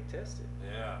that faith tested.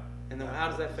 Yeah. And then how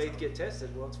does that faith get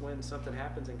tested? Well, it's when something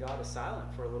happens and God is silent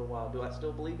for a little while. Do I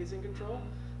still believe He's in control?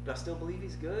 Do I still believe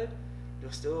He's good? Do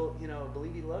I still,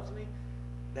 believe He loves me?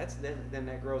 Then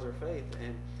that grows our faith.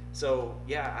 And so,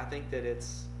 yeah, I think that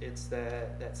it's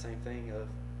that same thing of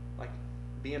like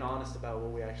being honest about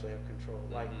what we actually have control,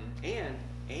 like and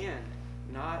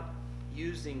not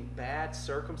using bad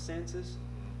circumstances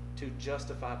to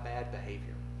justify bad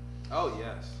behavior. Oh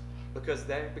yes. Because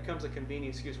that becomes a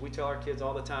convenient excuse. We tell our kids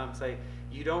all the time, say,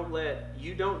 you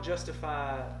don't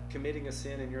justify committing a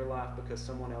sin in your life because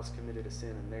someone else committed a sin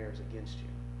in theirs against you,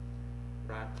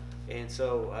 right? And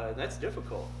so that's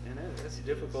difficult, and that's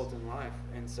difficult in life.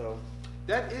 And so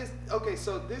that is okay.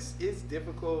 So this is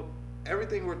difficult.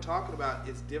 Everything we're talking about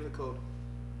is difficult,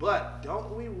 but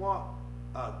don't we want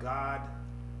a God?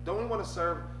 Don't we want to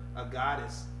serve a God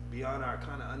that's beyond our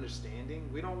kind of understanding?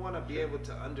 We don't want to be able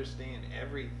to understand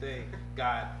everything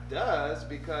God does,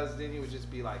 because then He would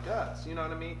just be like us. You know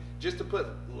what I mean? Just to put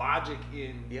logic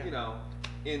in,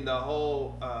 in the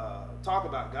whole talk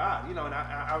about God. And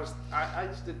I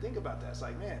used to think about that. It's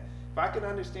like, man, if I could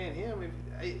understand Him,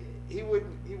 He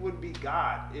wouldn't be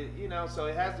God. So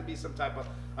it has to be some type of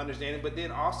understanding. But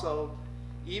then also,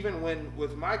 even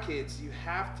with my kids, you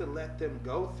have to let them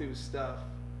go through stuff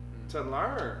to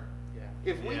learn.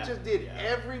 If we just did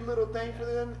every little thing for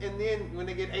them, and then when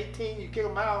they get 18, you kick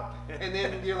them out, and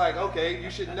then you're like, okay, you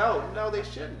should know. No, they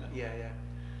shouldn't.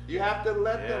 You have to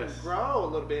let them grow a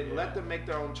little bit and let them make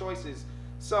their own choices.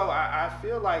 So I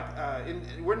feel like, and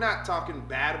we're not talking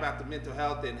bad about the mental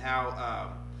health and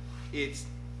how it's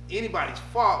anybody's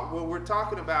fault. What we're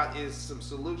talking about is some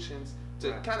solutions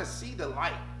to kind of see the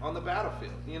light on the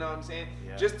battlefield. You know what I'm saying?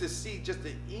 Just to see just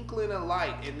the inkling of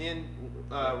light, and then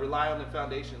rely on the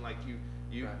foundation like you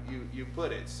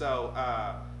put it. So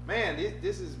man,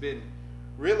 this has been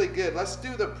really good. Let's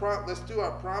do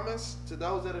our promise to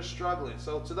those that are struggling.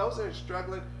 So to those that are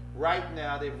struggling right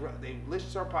now, they've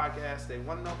listened to our podcast, they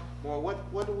want to know more. What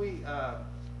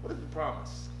is the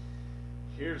promise?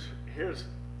 Here's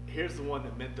the one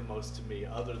that meant the most to me,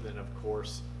 other than of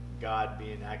course God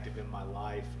being active in my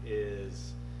life,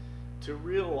 is to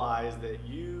realize that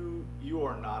you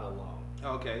are not alone.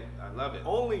 Okay, I love it.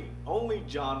 Only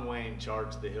John Wayne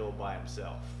charged the hill by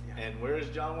himself. And where is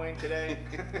John Wayne today?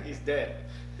 He's dead.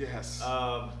 Yes.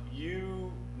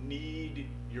 You need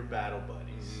your battle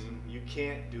buddies. You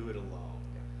can't do it alone.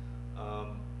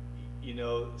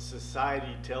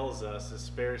 Society tells us,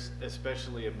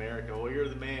 especially America, well, you're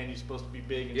the man, you're supposed to be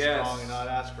big and strong and not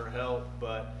ask for help.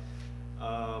 But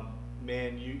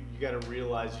man, you got to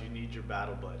realize you need your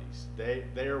battle buddies.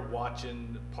 They're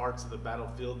watching parts of the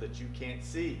battlefield that you can't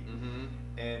see,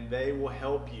 and they will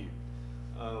help you.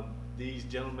 These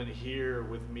gentlemen here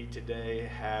with me today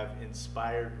have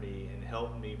inspired me and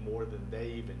helped me more than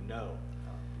they even know.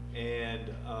 And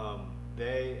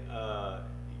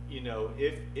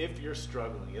if you're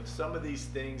struggling, if some of these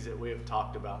things that we have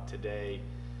talked about today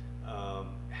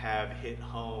have hit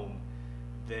home,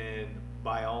 then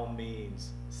by all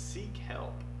means, seek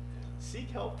help. Seek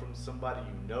help from somebody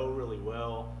you know really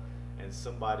well and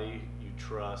somebody you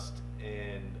trust,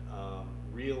 and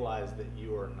realize that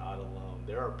you are not alone.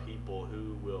 There are people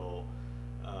who will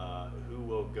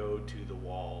go to the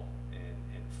wall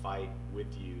and fight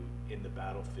with you in the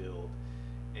battlefield.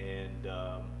 And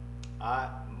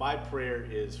my prayer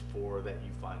is that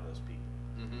you find those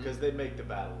people, because they make the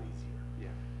battle easier.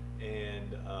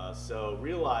 And so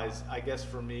realize, I guess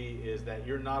for me, is that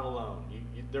you're not alone.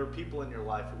 There are people in your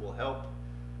life who will help.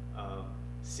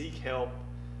 Seek help.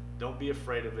 Don't be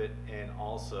afraid of it, and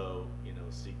also,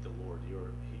 seek the Lord.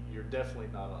 You're definitely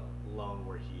not alone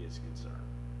where He is concerned.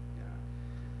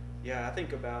 Yeah, I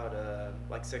think about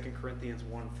like 2 Corinthians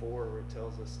 1:4, where it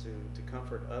tells us to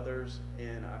comfort others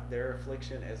in their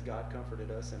affliction as God comforted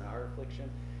us in our affliction.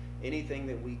 Anything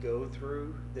that we go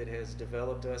through that has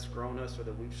developed us, grown us, or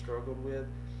that we've struggled with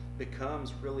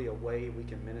becomes really a way we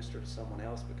can minister to someone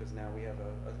else, because now we have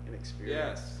an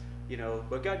experience.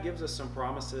 But God gives us some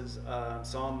promises.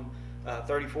 Psalm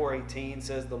 34:18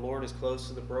 says, "The Lord is close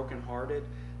to the brokenhearted,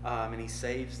 and He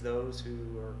saves those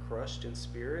who are crushed in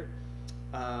spirit."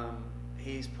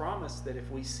 He's promised that if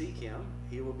we seek Him,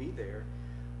 He will be there.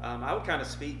 I would kind of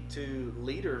speak to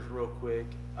leaders real quick,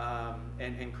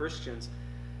 and Christians.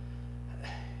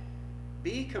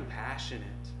 Be compassionate.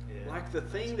 Like the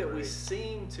thing that we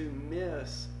seem to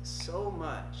miss so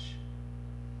much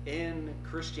in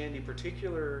Christianity,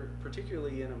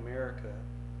 particularly in America,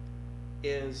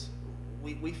 is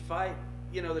we fight.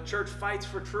 The church fights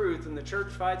for truth, and the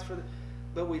church fights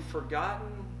but we've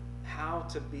forgotten how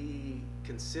to be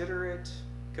considerate,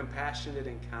 compassionate,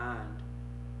 and kind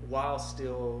while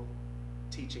still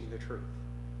teaching the truth.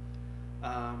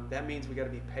 That means we got to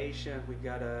be patient. We've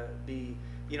got to be,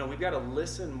 we've got to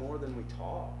listen more than we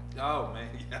talk. Oh man,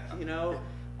 yeah.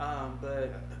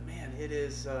 But man, it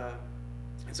is.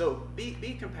 And so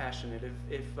be compassionate.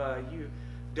 If you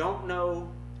don't know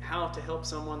how to help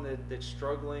someone that's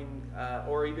struggling,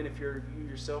 or even if you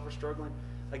yourself are struggling,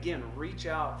 again, reach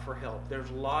out for help. There's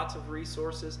lots of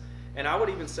resources. And I would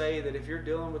even say that if you're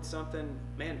dealing with something,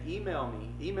 man, email me,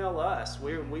 email us.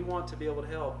 We want to be able to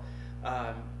help,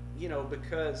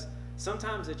 because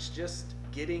sometimes it's just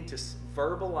getting to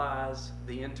verbalize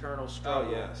the internal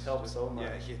struggle helps so much.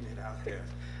 Yeah, getting it out there.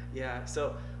 Yeah,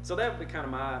 so that would be kind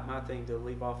of my thing to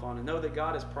leave off on, and know that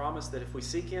God has promised that if we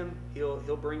seek Him,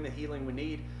 He'll bring the healing we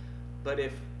need. But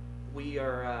if we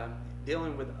are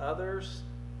dealing with others,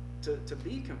 to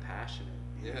be compassionate.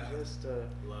 Yeah. Just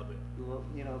Love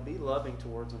it. Be loving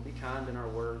towards them. Be kind in our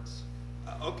words.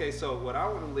 Okay, so what I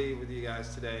want to leave with you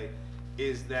guys today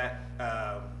is that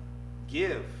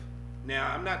give.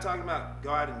 Now, I'm not talking about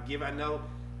go out and give. I know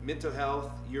mental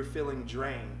health, you're feeling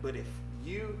drained, but if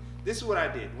this is what I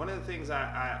did. One of the things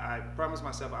I promised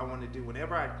myself I wanted to do,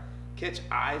 whenever I catch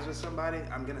eyes with somebody,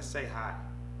 I'm gonna say hi,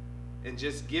 and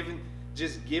just giving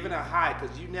a hi,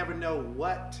 because you never know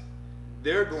what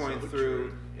they're going through.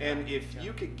 True. And if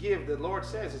you could give, the Lord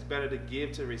says it's better to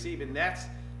give to receive. And that's,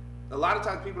 a lot of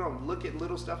times people don't look at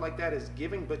little stuff like that as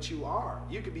giving, but you are.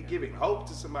 You could be giving hope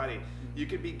to somebody. You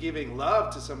could be giving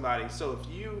love to somebody. So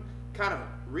if you kind of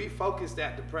refocus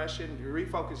that depression,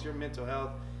 refocus your mental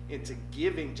health into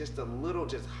giving just a little,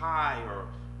 just hi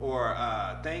or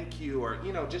thank you, or,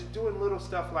 just doing little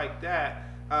stuff like that,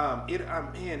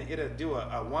 it'll do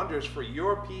a wonders for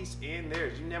your peace and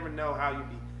theirs. You never know how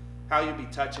you be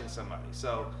touching somebody.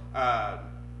 So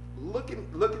look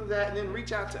at that, and then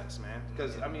reach out to us, man.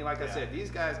 Because like I said, these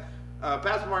guys,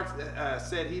 Pastor Mark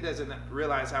said he doesn't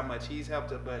realize how much he's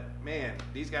helped it, but man,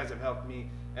 these guys have helped me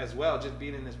as well, just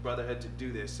being in this brotherhood to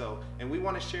do this. So, and we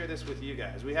want to share this with you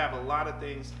guys. We have a lot of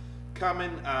things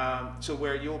coming to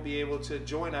where you'll be able to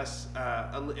join us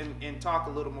and talk a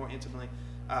little more intimately.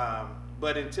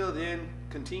 But until then,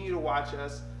 continue to watch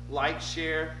us,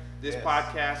 share this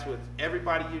podcast with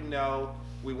everybody you know.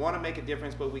 We want to make a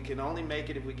difference, but we can only make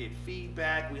it if we get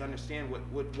feedback. We understand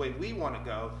what way we want to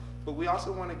go, but we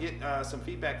also want to get some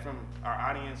feedback from our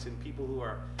audience and people who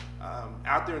are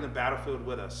out there in the battlefield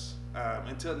with us.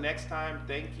 Until next time,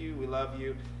 thank you, we love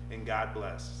you, and God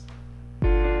bless.